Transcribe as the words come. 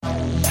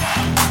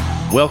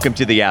Welcome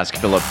to the Ask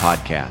Philip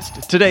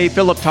podcast. Today,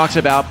 Philip talks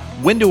about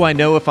when do I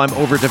know if I'm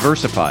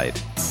over-diversified?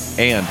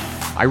 And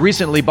I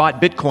recently bought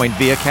Bitcoin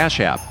via Cash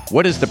App.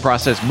 What is the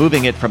process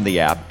moving it from the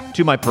app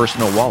to my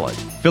personal wallet?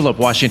 Philip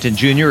Washington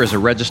Jr. is a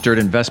registered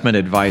investment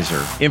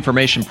advisor.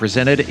 Information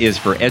presented is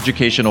for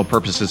educational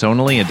purposes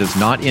only and does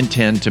not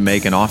intend to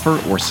make an offer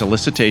or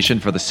solicitation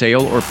for the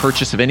sale or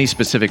purchase of any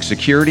specific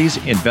securities,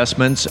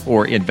 investments,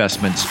 or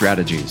investment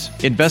strategies.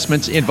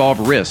 Investments involve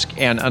risk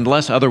and,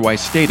 unless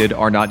otherwise stated,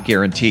 are not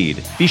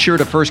guaranteed. Be sure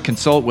to first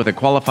consult with a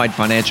qualified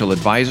financial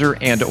advisor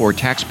and/or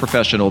tax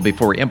professional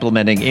before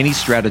implementing any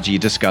strategy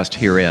discussed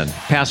herein.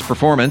 Past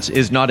performance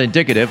is not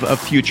indicative of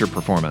future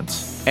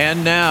performance.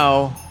 And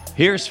now,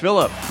 here's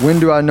Philip. When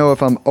do I know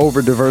if I'm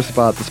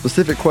over-diversified? The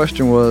specific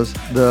question was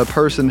the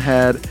person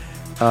had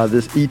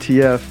this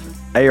ETF,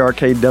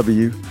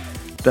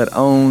 ARKW, that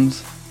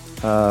owns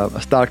a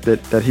stock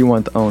that he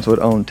wanted to own. So it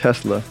owned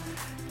Tesla.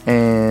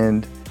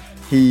 And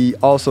he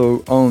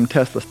also owned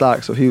Tesla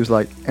stock. So he was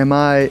like, am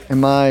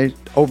I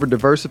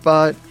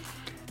over-diversified?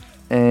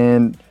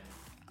 And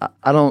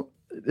I don't,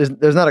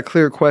 there's not a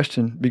clear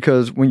question,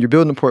 because when you're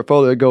building a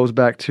portfolio, it goes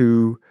back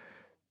to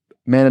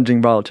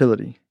managing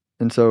volatility.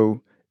 And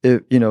so,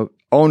 if,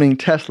 owning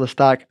Tesla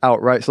stock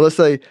outright. So let's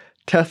say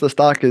Tesla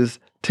stock is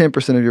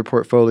 10% of your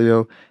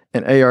portfolio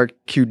and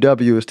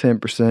ARQW is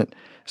 10%.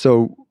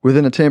 So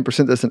within the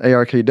 10% that's in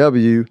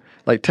ARKW,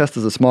 like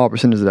Tesla's a small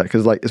percentage of that,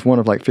 because it's one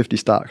of 50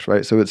 stocks,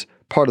 right? So it's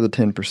part of the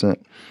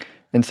 10%.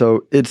 And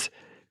so it's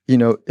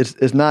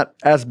not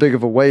as big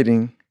of a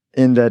weighting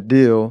in that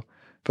deal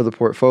for the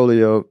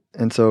portfolio.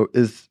 And so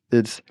it's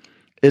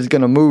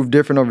going to move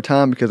different over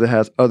time because it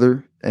has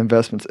other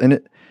investments in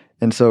it.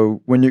 And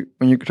so when you're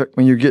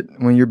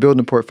building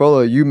a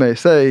portfolio, you may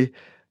say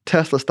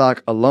Tesla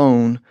stock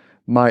alone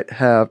might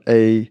have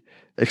a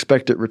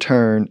expected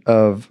return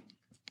of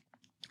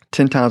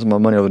 10 times my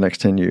money over the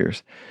next 10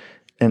 years.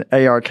 And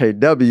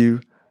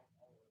ARKW,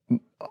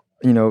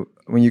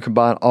 when you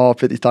combine all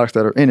 50 stocks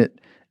that are in it,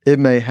 it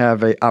may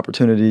have an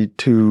opportunity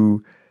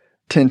to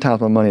 10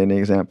 times my money in the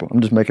example. I'm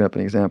just making up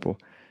an example.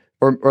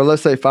 Or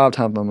let's say 5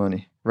 times my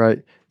money, right?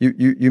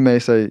 You may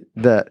say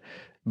that.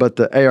 But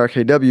the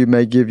ARKW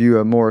may give you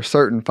a more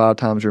certain 5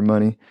 times your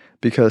money,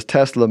 because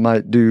Tesla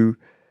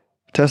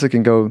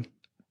can go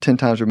 10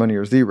 times your money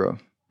or zero,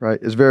 right?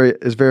 It's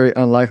very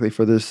unlikely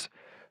for this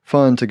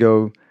fund to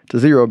go to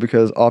zero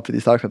because all 50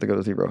 stocks have to go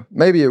to zero.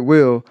 Maybe it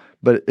will,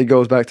 but it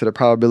goes back to the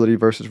probability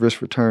versus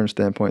risk return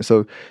standpoint.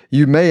 So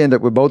you may end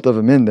up with both of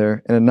them in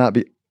there and it not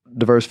be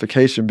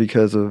diversification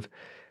because of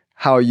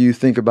how you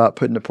think about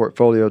putting the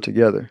portfolio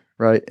together,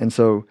 right? And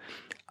so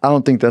I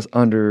don't think that's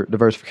over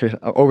diversification.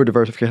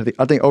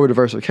 I think over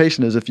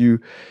diversification is if you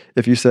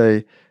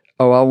say,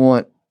 oh, I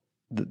want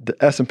the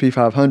S&P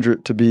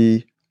 500 to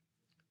be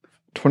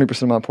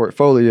 20% of my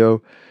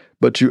portfolio,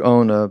 but you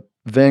own a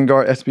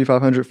Vanguard S&P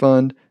 500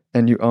 fund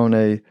and you own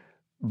a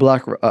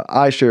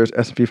iShares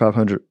S&P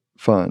 500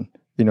 fund.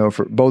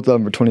 For both of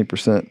them are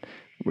 20%,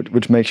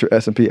 which makes your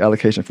S&P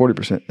allocation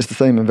 40%. It's the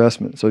same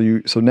investment. So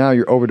now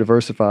you're over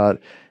diversified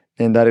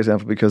in that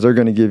example because they're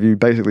going to give you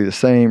basically the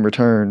same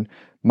return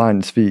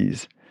minus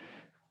fees.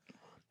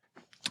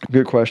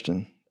 Good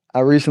question.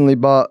 I recently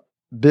bought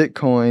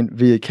Bitcoin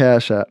via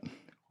Cash App.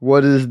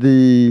 What is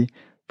the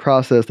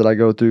process that I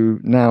go through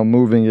now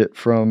moving it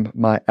from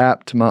my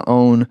app to my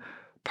own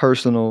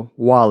personal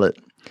wallet?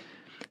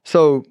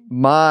 So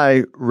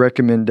my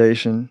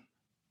recommendation,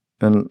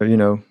 and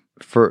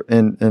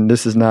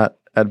this is not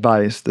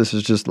advice, this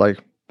is just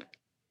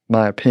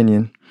my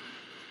opinion,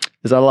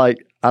 is I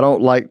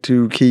don't like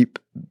to keep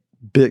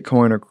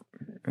Bitcoin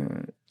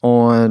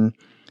on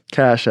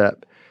Cash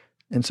App.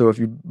 And so if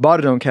you bought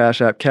it on Cash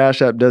App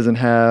doesn't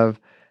have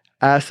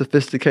as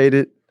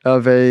sophisticated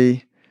of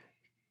a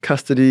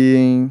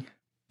custodying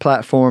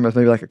platform as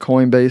maybe like a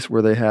Coinbase,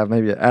 where they have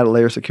maybe an added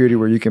layer of security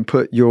where you can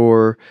put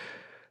your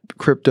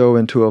crypto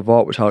into a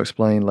vault, which I'll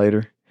explain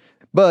later.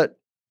 But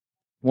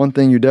one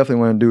thing you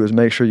definitely want to do is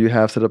make sure you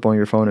have set up on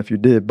your phone, if you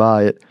did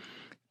buy it,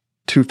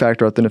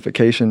 2-factor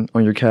authentication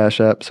on your Cash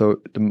App.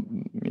 So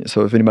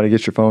if anybody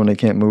gets your phone, they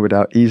can't move it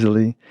out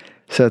easily.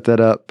 Set that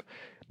up.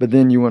 But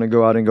then you want to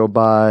go out and go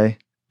buy,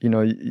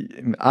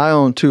 I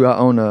own two. I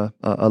own a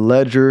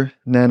Ledger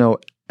Nano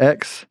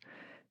X,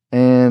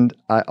 and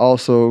I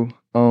also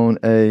own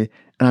and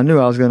I knew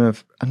I was gonna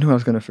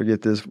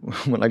forget this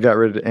when I got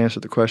ready to answer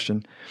the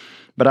question.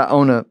 But I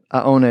own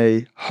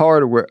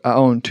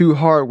two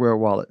hardware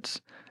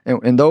wallets,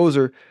 and those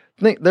are,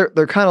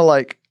 they're kind of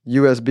like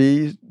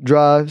USB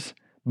drives,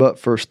 but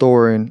for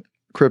storing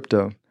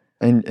crypto.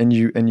 And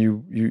you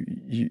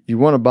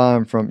want to buy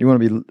them from, you want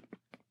to be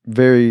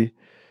very,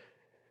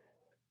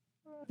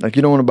 you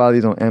don't want to buy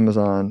these on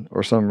Amazon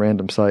or some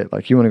random site.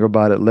 You want to go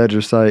buy it at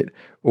Ledger site,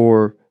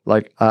 or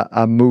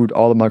I moved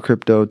all of my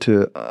crypto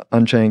to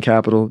Unchained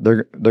Capital.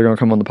 They're going to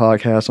come on the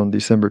podcast on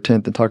December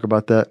 10th and talk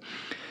about that.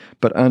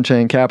 But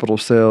Unchained Capital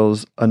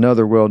sells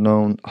another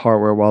well-known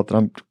hardware wallet that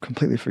I'm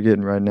completely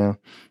forgetting right now.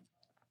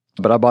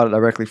 But I bought it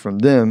directly from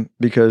them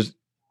because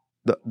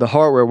the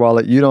hardware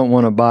wallet, you don't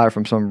want to buy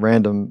from some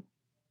random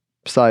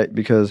site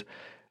because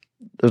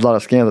there's a lot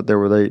of scams out there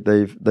where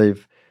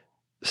they've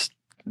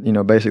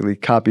basically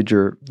copied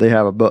they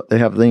have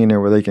a thing in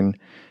there where they can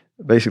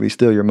basically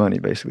steal your money,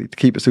 basically, to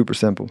keep it super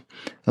simple.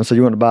 And so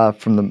you want to buy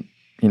from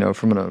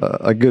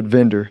a good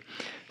vendor,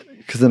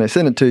 because then they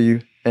send it to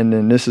you, and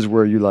then this is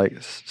where you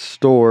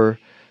store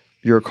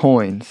your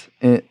coins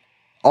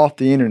off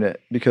the internet,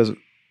 because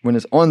when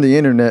it's on the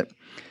internet,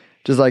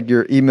 just like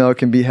your email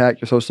can be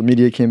hacked, your social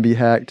media can be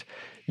hacked,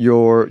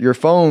 your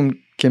phone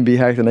can be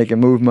hacked, and they can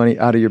move money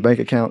out of your bank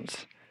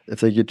accounts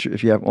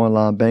if you have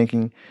online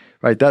banking,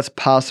 right? That's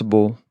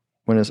possible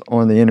when it's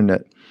on the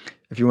internet.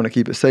 If you want to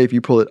keep it safe, you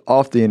pull it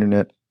off the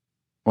internet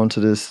onto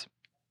this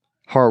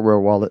hardware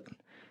wallet,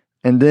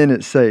 and then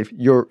it's safe.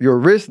 Your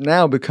risk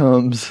now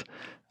becomes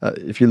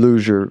if you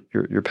lose your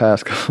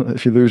passcode,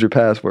 if you lose your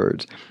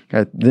passwords,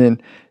 right?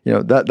 Then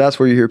that's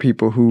where you hear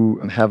people who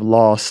have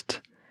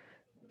lost.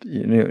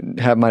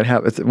 Might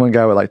have it's one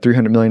guy with like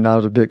 $300 million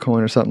of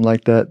Bitcoin or something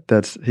like that.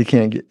 That's he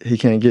can't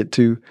get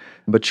to,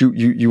 but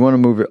you want to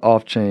move it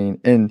off chain,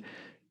 and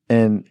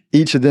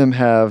each of them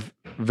have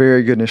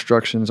very good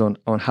instructions on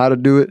how to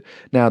do it.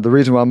 Now, the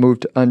reason why I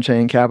moved to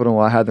Unchained Capital,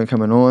 why I had them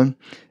coming on,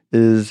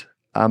 is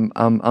I'm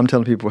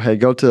telling people, hey,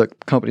 go to a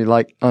company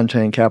like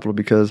Unchained Capital,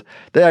 because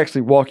they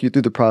actually walk you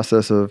through the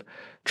process of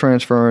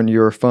transferring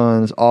your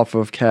funds off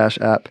of Cash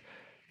App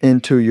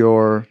into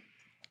your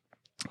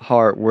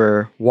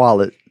hardware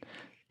wallet.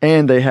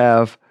 And they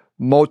have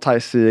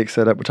multi-sig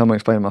set up, which I'm going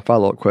to explain in my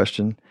follow-up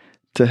question,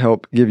 to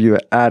help give you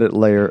an added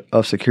layer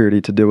of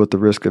security to deal with the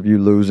risk of you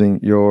losing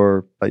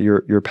your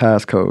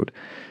passcode.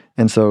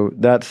 And so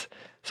that's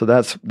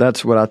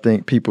what I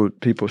think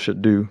people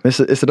should do. It's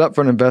an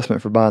upfront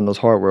investment for buying those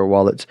hardware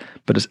wallets,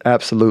 but it's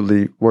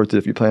absolutely worth it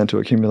if you plan to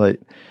accumulate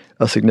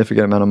a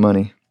significant amount of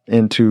money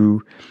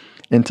into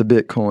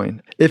Bitcoin.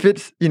 If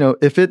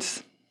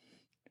it's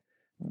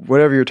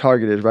whatever your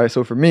target is, right?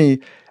 So for me,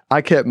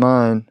 I kept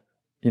mine,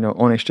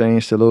 on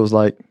exchange till it was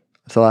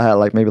so I had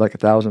maybe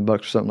 $1,000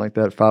 or something like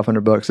that,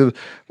 $500.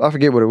 I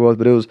forget what it was,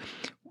 but it was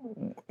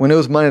when it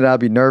was money that I'd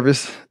be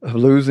nervous of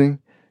losing.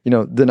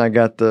 Then I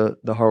got the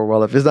hardware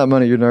wallet. If it's not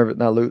money you're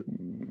not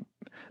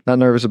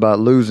nervous about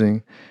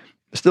losing,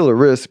 it's still a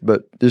risk,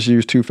 but just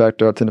use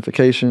two-factor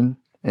authentication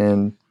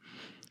and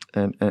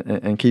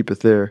keep it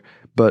there.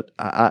 But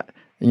I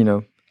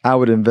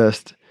would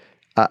invest.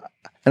 And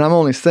I'm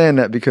only saying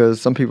that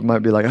because some people might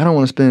be like, I don't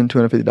want to spend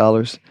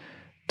 $250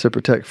 to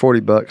protect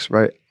 $40,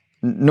 right?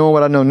 Knowing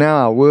what I know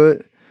now, I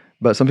would,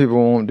 but some people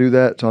won't do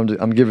that. So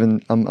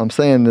I'm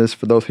saying this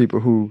for those people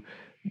who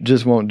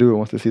just won't do it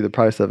once they see the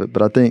price of it.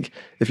 But I think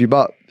if you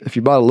bought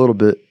a little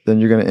bit, then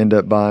you're going to end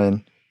up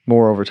buying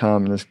more over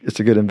time, and it's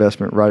a good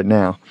investment right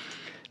now.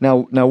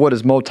 Now what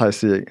is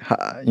multi-sig?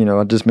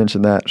 I just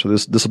mentioned that. So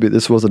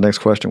this was the next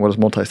question. What is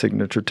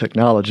multi-signature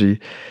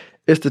technology?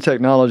 It's the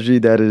technology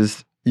that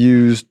is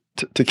used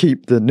to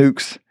keep the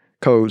nukes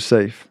code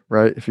safe,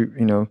 right? If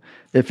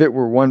it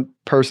were one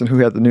person who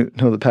had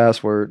the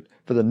password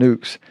for the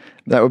nukes,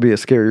 that would be a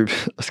scary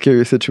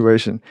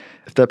situation.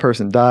 If that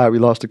person died, we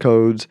lost the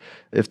codes.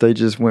 If they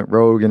just went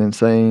rogue and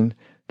insane,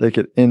 they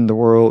could end the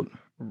world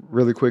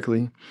really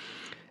quickly.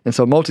 And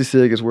so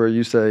multi-sig is where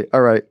you say,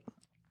 all right,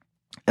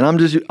 and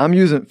I'm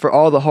using, for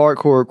all the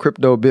hardcore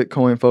crypto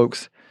Bitcoin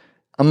folks,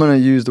 I'm going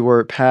to use the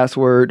word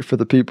password for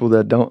the people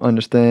that don't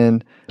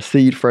understand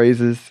seed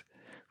phrases,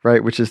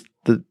 right? Which is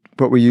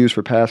what we use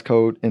for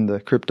passcode in the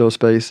crypto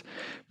space.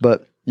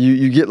 But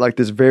you get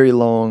this very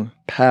long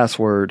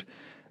password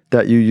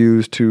that you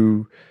use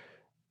to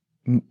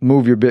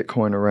move your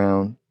Bitcoin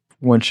around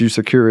once you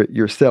secure it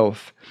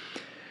yourself.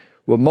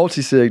 What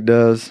multi-sig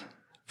does,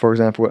 for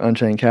example, with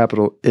Unchained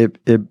Capital,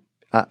 you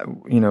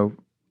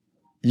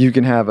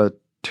can have a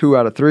 2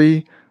 out of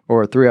 3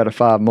 or a 3 out of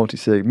 5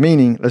 multi-sig,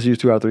 meaning, let's use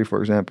 2 out of 3,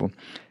 for example.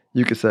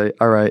 You could say,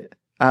 all right,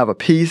 I have a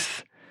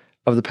piece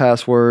of the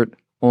password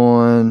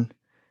on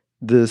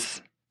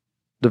this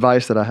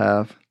device that I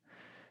have.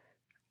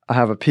 I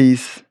have a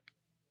piece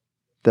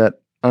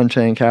that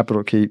Unchained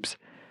Capital keeps,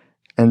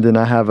 and then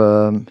I have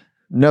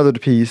another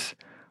piece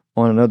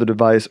on another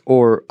device,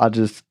 or I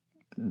just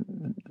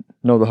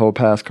know the whole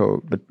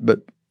passcode. But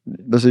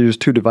let's use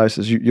 2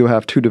 devices. You'll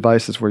have 2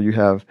 devices where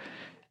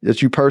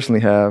that you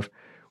personally have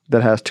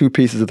that has 2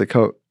 pieces of the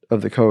code.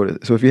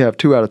 So if you have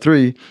 2 out of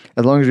 3,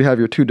 as long as you have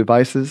your 2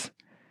 devices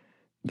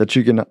that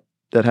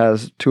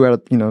has 2 out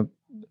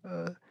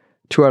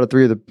of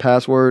 3 of the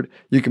password,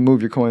 you can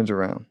move your coins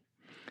around.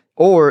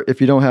 Or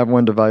if you don't have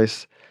one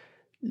device,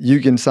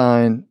 you can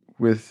sign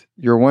with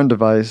your one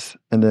device,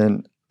 and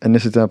then, in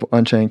this example,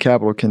 Unchained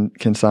Capital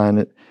can sign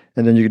it,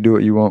 and then you can do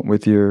what you want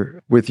with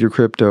your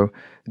crypto.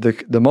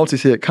 The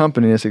multi-sig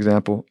company in this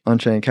example,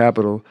 Unchained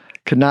Capital,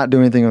 could not do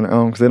anything on their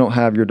own because they don't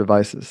have your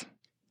devices.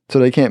 So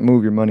they can't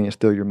move your money and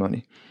steal your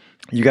money.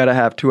 You got to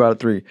have 2 out of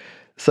 3,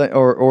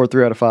 or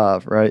 3 out of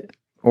 5, right?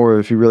 Or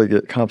if you really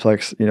get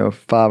complex,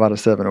 5 out of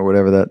 7 or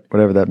whatever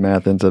that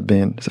math ends up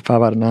being. Is it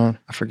 5 out of 9?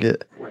 I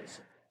forget.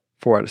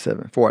 4 out of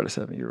 7. 4 out of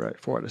 7. You're right.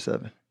 4 out of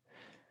 7.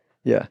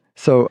 Yeah.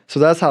 So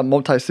that's how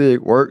multi-sig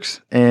works.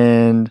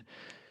 And,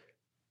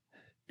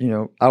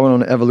 I went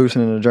on an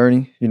evolution and a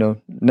journey.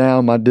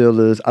 Now my deal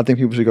is I think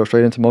people should go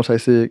straight into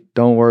multi-sig.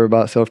 Don't worry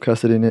about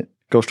self-custodying it.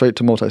 Go straight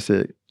to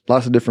multi-sig.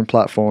 Lots of different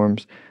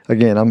platforms.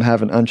 Again, I'm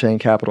having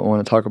Unchained Capital on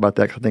to talk about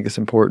that because I think it's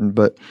important.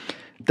 But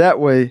that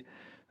way,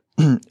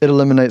 it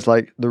eliminates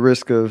like the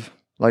risk of,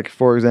 like,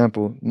 for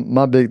example,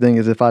 my big thing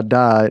is if I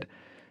died,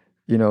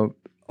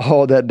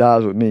 all that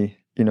dies with me.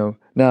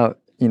 Now,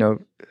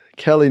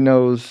 Kelly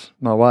knows,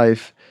 my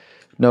wife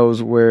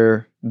knows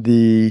where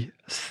the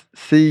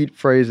seed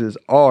phrases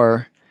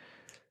are,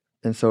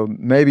 and so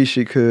maybe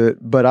she could,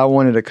 but I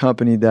wanted a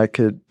company that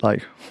could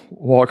like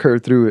walk her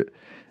through it,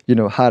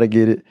 how to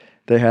get it.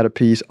 They had a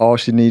piece. All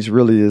she needs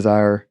really is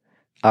our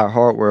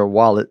hardware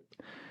wallet,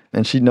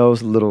 and she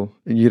knows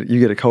you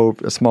get a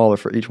code, smaller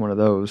for each one of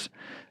those,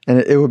 and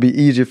it would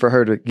be easier for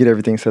her to get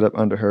everything set up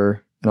under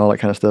her and all that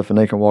kind of stuff, and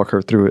they can walk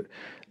her through it.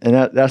 And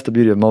that's the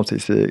beauty of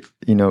multi-sig.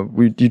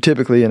 You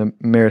typically in a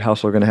married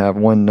household are going to have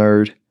one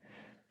nerd,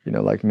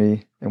 like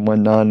me, and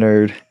one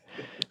non-nerd,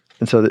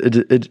 and so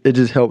it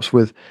just helps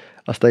with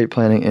estate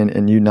planning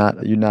and you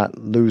not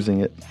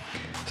losing it.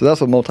 So that's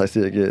what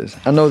multi-sig is.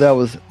 I know that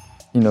was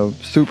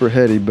super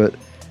heady, but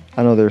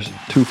I know there's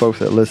 2 folks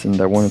that listened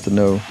that wanted to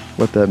know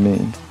what that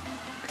means.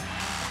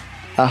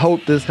 I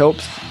hope this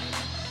helps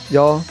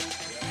y'all,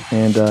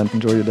 and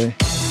enjoy your day.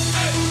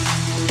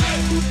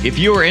 If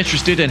you are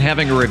interested in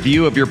having a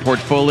review of your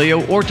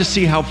portfolio or to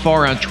see how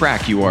far on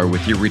track you are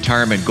with your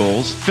retirement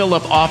goals,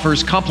 Philip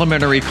offers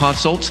complimentary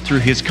consults through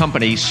his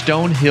company,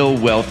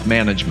 Stonehill Wealth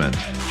Management.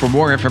 For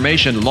more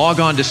information, log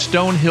on to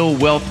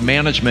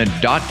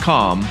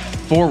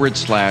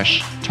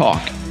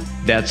stonehillwealthmanagement.com/talk.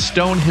 That's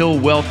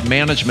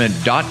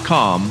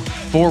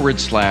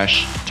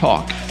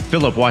stonehillwealthmanagement.com/talk.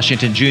 Philip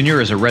Washington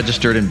Jr. is a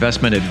registered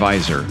investment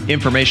advisor.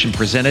 Information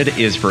presented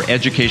is for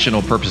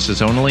educational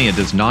purposes only and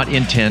does not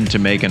intend to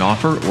make an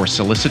offer or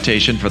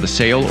solicitation for the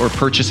sale or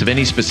purchase of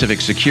any specific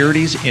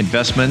securities,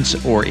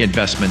 investments, or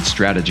investment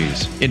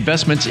strategies.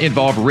 Investments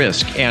involve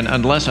risk and,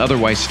 unless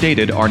otherwise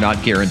stated, are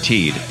not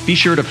guaranteed. Be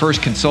sure to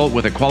first consult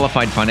with a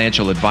qualified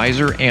financial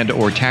advisor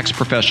and/or tax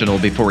professional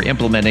before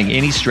implementing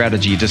any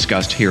strategy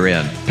discussed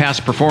herein.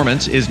 Past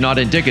performance is not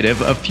indicative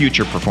of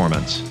future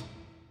performance.